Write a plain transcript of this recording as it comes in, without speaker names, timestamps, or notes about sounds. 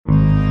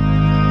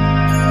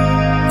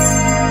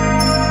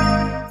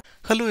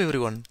Hello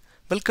everyone,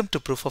 welcome to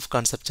Proof of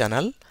Concept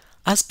channel.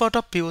 As part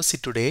of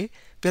POC today,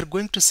 we are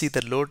going to see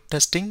the load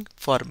testing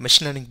for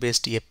machine learning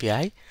based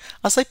API.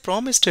 As I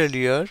promised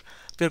earlier,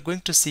 we are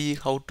going to see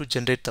how to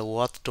generate the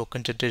OAuth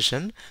token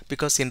generation,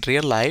 because in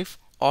real life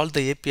all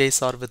the APIs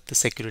are with the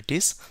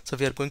securities. So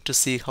we are going to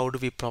see how do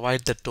we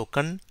provide the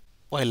token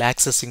while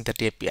accessing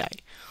that API.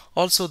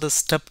 Also the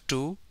step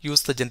 2,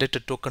 use the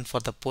generated token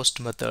for the post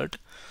method.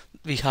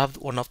 We have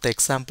one of the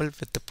example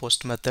with the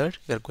post method.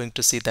 We are going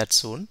to see that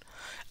soon.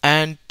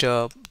 And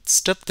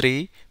step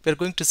 3, we are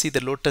going to see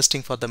the load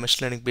testing for the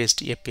machine learning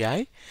based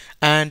API.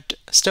 And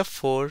step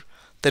 4,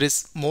 there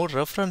is more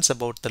reference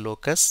about the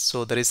Locust.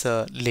 So there is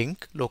a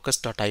link,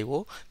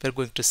 locust.io. We are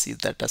going to see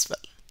that as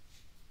well.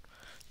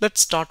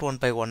 Let's start one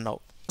by one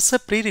now. As a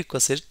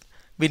prerequisite,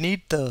 we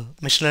need the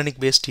machine learning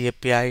based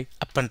API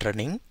up and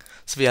running.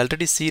 So we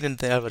already seen in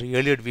our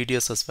earlier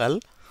videos as well.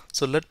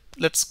 So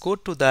let's go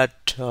to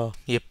that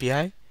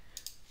API.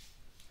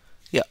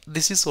 Yeah,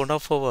 this is one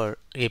of our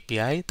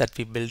API that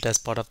we built as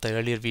part of the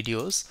earlier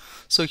videos.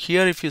 So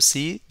here if you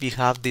see, we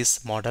have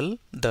this model,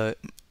 the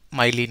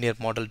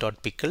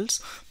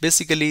mylinearmodel.pickles.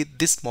 Basically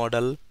this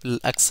model will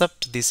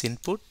accept this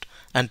input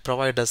and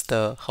provide us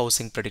the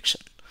housing prediction.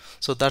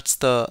 So that's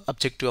the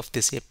objective of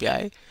this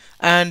API,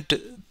 and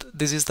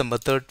this is the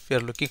method we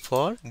are looking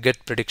for,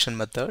 get prediction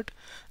method.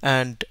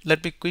 And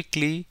let me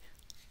quickly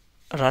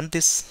run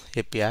this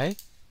API.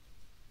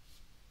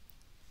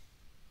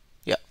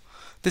 Yeah,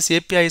 this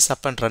API is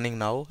up and running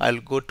now.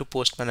 I'll go to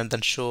Postman and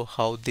then show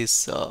how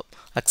this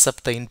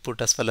accept the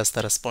input as well as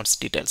the response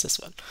details as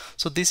well.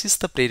 So this is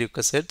the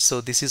prerequisite. So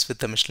this is with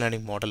the machine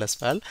learning model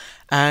as well,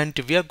 and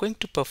we are going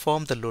to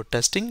perform the load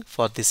testing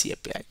for this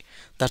API.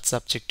 That's the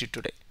objective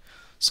today.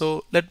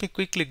 So let me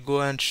quickly go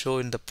and show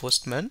in the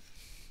Postman.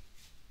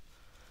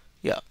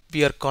 Yeah,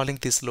 we are calling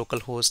this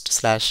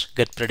localhost /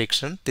 get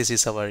prediction. This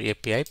is our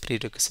API,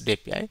 prerequisite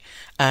API,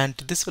 and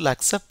this will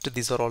accept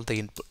these are all the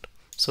input.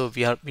 So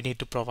we need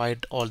to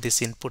provide all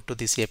this input to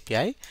this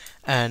API,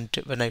 and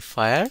when I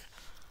fire,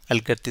 I'll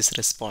get this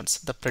response,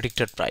 the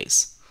predicted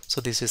price.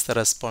 So this is the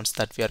response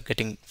that we are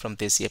getting from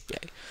this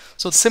API.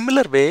 So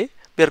similar way,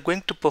 we are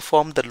going to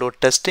perform the load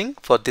testing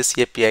for this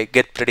API,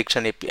 get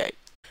prediction API.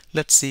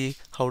 Let's see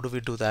how do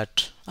we do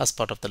that as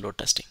part of the load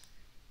testing.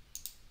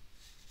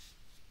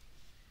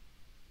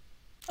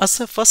 As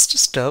a first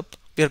step,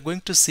 we are going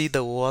to see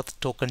the OAuth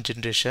token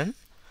generation.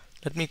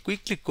 Let me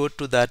quickly go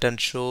to that and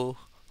show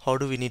how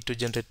do we need to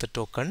generate the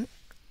token.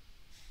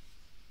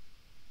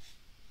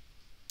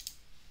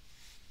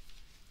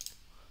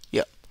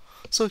 Yeah,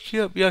 so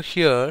here we are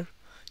here.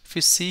 If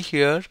you see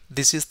here,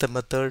 this is the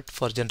method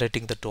for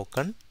generating the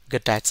token,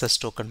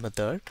 getAccessToken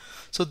method.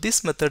 So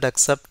this method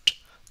accepts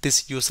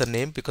this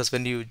username, because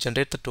when you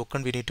generate the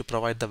token we need to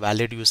provide the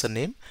valid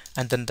username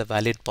and then the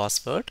valid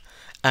password.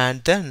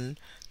 And then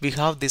we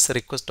have this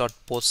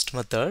request.post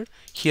method.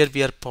 Here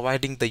we are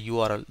providing the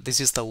URL. This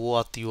is the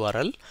OAuth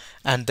URL,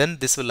 and then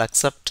this will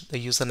accept the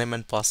username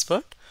and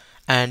password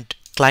and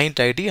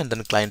client ID and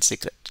then client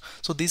secret.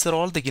 So these are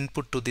all the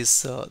input to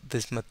this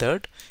this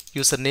method: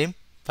 username,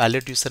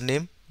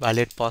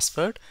 valid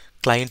password,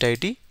 client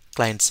ID,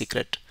 client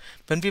secret.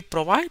 When we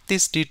provide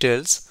these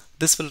details,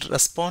 this will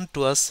respond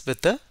to us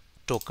with a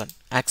token,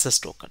 access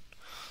token.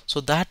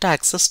 So that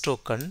access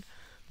token,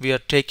 we are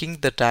taking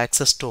that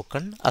access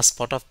token as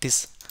part of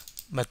this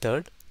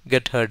method,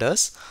 get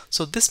headers.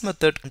 So this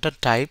method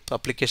content type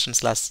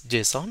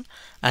application/json,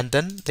 and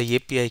then the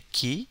API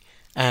key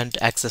and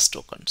access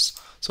tokens.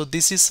 So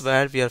this is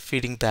where we are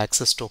feeding the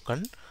access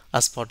token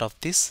as part of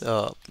this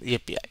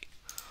API.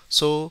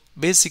 So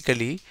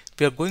basically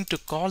we are going to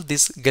call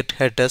this get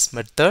headers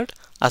method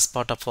as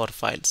part of our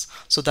files.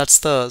 So that's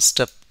the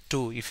step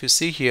 2. If you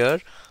see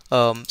here,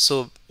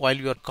 so while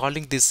you are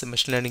calling this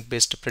machine learning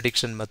based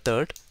prediction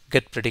method,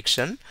 get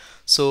prediction,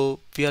 so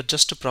we are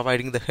just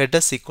providing the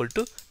headers equal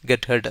to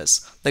get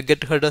headers. The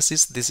get headers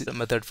is this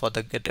method for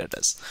the get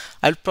headers.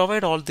 I'll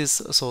provide all this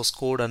source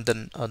code and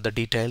then the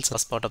details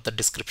as part of the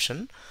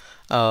description.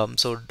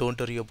 So don't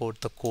worry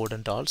about the code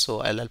and all. So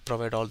I'll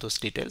provide all those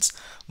details.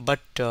 But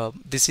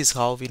this is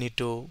how we need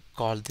to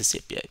call this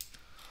API.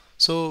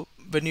 So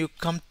when you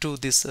come to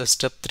this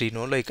step 3,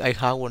 like I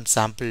have one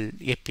sample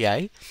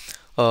API.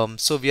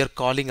 So we are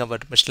calling our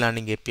machine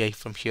learning API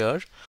from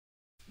here.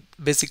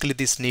 Basically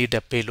this need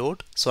a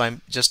payload, so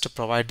I'm just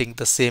providing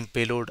the same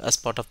payload as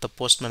part of the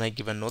Postman I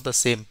given, the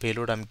same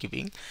payload I'm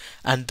giving,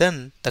 and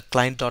then the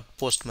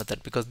client.post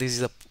method, because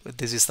this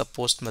is the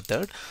post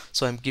method.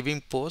 So I'm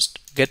giving post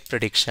get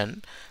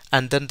prediction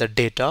and then the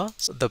data,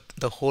 so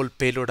the whole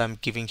payload I'm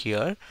giving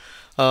here.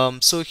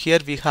 So here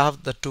we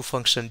have the two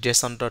functions,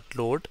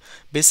 json.load.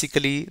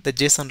 Basically the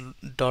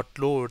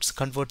json.loads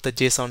convert the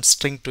JSON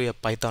string to a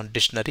Python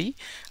dictionary,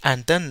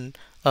 and then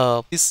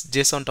this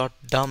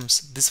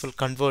json.dumps, this will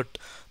convert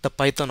the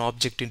Python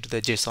object into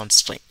the JSON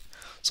string.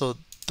 So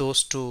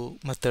those two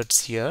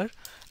methods here,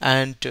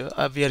 and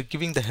we are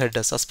giving the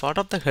headers. As part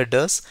of the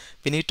headers,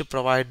 we need to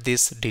provide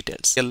these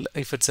details.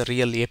 If it's a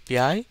real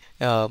API,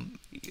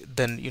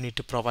 then you need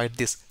to provide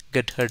this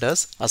get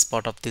headers as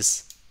part of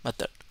this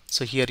method.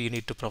 So here you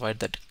need to provide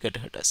that get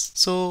headers.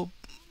 So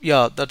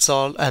yeah, that's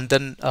all. And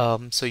then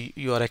so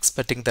you are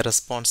expecting the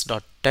response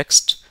dot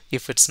text.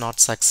 If it's not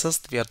success,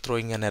 we are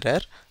throwing an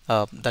error.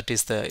 That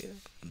is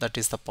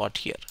the part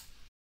here.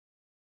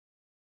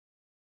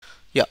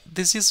 Yeah,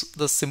 this is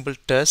the simple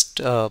test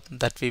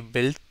that we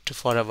built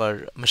for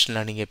our machine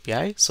learning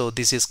API. So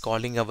this is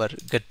calling our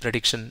get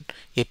prediction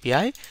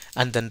API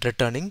and then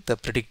returning the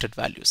predicted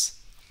values.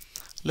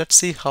 Let's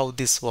see how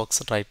this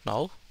works right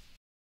now.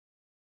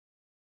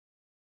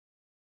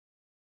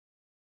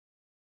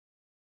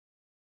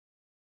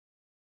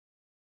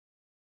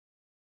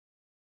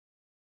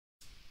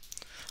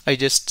 I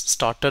just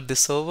started the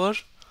server.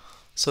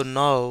 So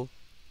now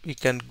we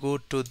can go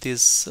to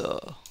this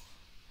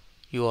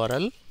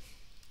URL.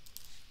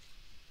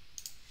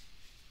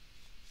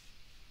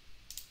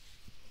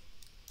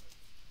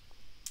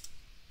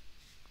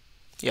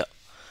 Yeah,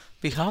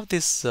 we have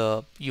this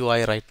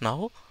UI right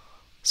now.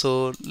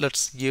 So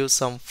let's give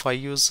some 5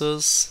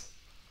 users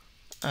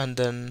and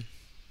then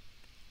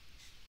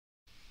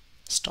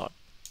start.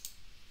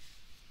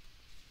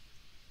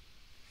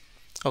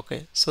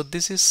 Okay, so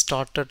this is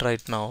started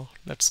right now.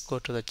 Let's go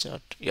to the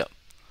chart. Yeah,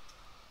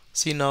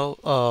 see now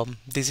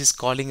this is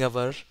calling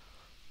our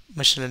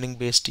machine learning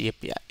based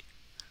API.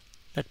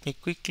 Let me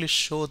quickly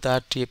show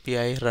that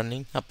API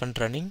running up and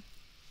running.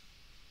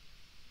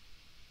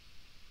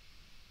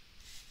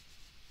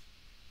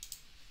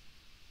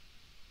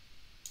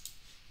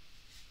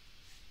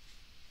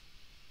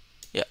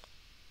 Yeah,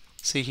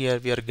 see here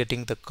we are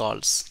getting the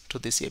calls to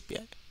this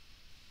API.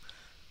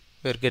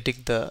 We are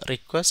getting the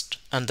request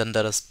and then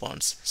the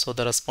response. So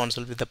the response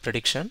will be the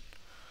prediction.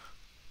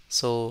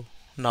 So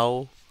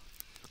now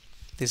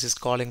this is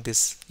calling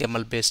this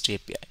ML based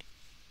API.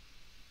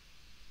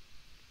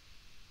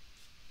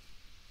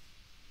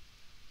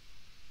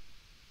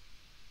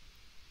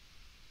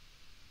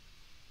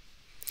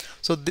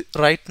 So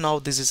right now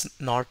this is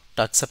not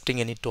accepting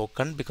any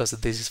token because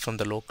this is from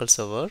the local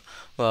server,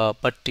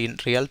 but in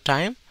real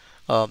time,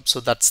 so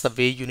that's the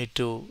way you need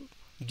to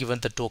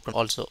given the token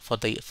also for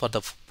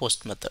the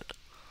post method.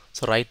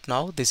 So right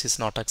now this is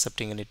not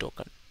accepting any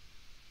token,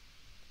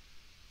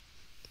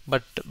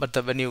 but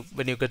when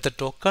you get the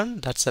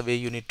token, that's the way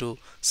you need to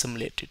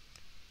simulate it.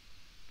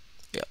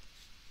 Yeah,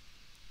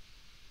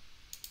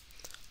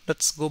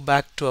 let's go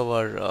back to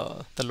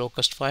our the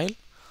locust file.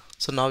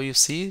 So now you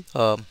see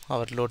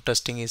our load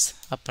testing is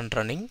up and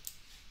running.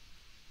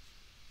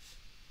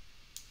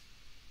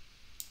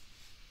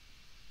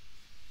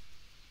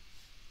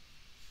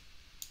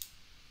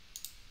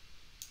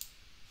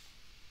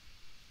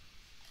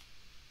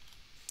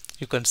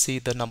 You can see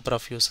the number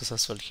of users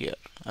as well here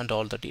and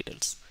all the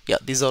details. Yeah,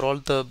 these are all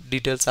the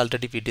details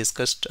already we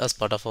discussed as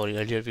part of our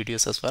earlier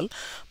videos as well,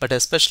 but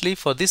especially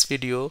for this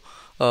video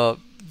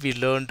we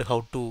learned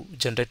how to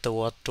generate the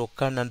OAuth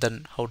token and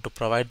then how to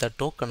provide that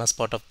token as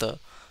part of the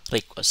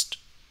request.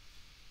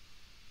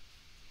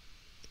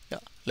 Yeah,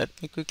 let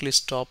me quickly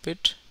stop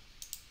it,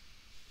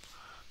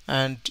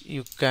 and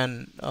you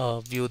can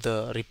view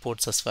the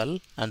reports as well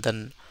and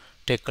then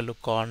take a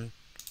look on,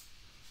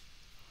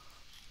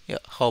 yeah,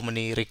 how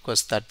many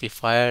requests that we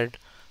fired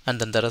and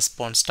then the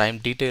response time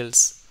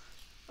details.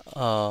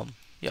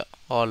 Yeah,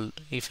 all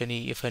if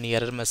any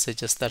error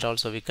messages, that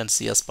also we can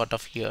see as part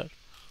of here.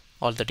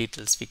 All the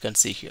details we can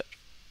see here.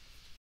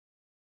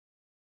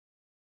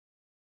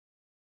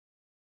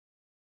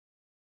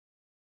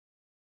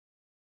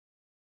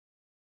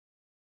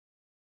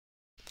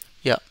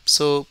 Yeah,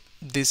 so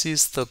this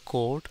is the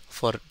code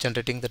for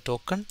generating the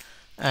token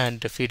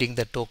and feeding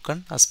the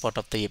token as part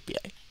of the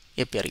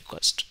API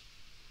request.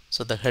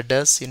 So the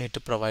headers, you need to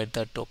provide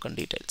the token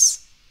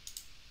details.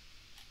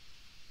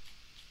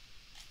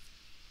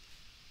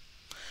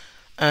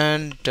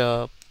 And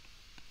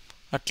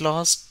at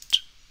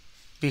last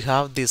we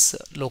have this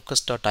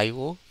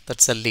locust.io,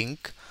 that's a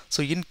link.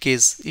 So in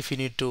case if you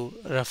need to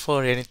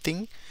refer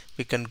anything,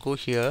 we can go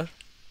here.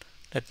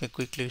 Let me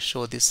quickly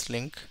show this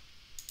link.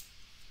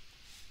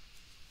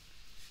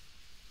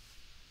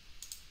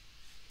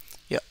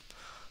 Yeah,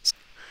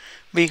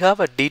 we have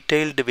a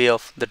detailed way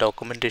of the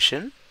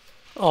documentation,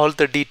 all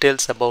the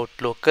details about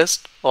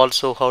Locust,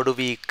 also how do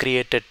we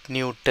create a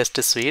new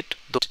test suite,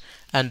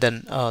 and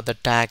then the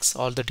tags,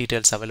 all the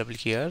details available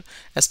here,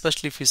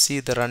 especially if you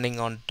see the running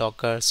on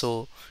Docker.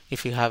 So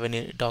if you have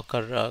any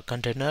Docker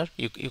container,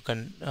 you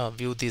can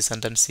view this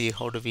and then see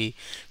how do we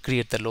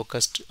create the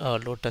Locust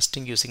load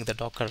testing using the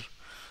Docker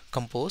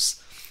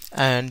compose,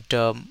 and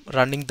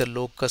running the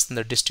Locust in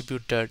the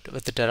distributed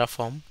with the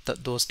Terraform,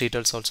 those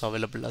details also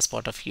available as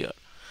part of here.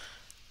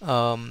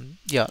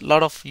 Yeah, a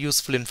lot of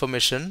useful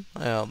information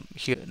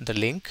here in the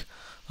link.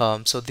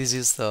 So this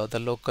is the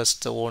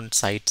Locust own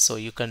site, so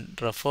you can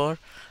refer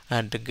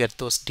and get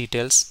those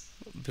details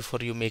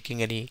before you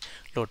making any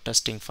load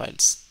testing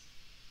files.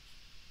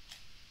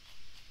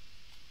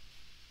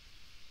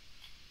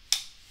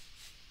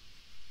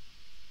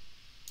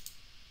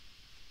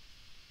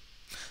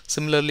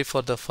 Similarly,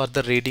 for the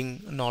further reading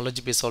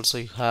knowledge base also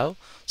you have,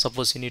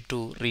 suppose you need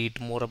to read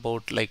more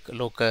about like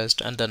Locust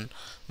and then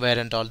where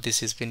and all this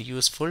has been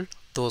useful,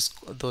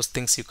 those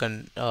things you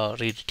can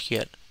read it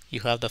here. You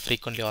have the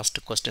frequently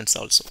asked questions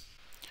also.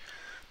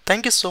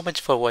 Thank you so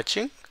much for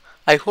watching.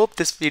 I hope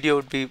this video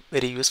would be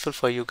very useful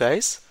for you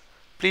guys.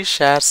 Please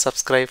share,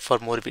 subscribe for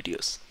more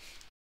videos.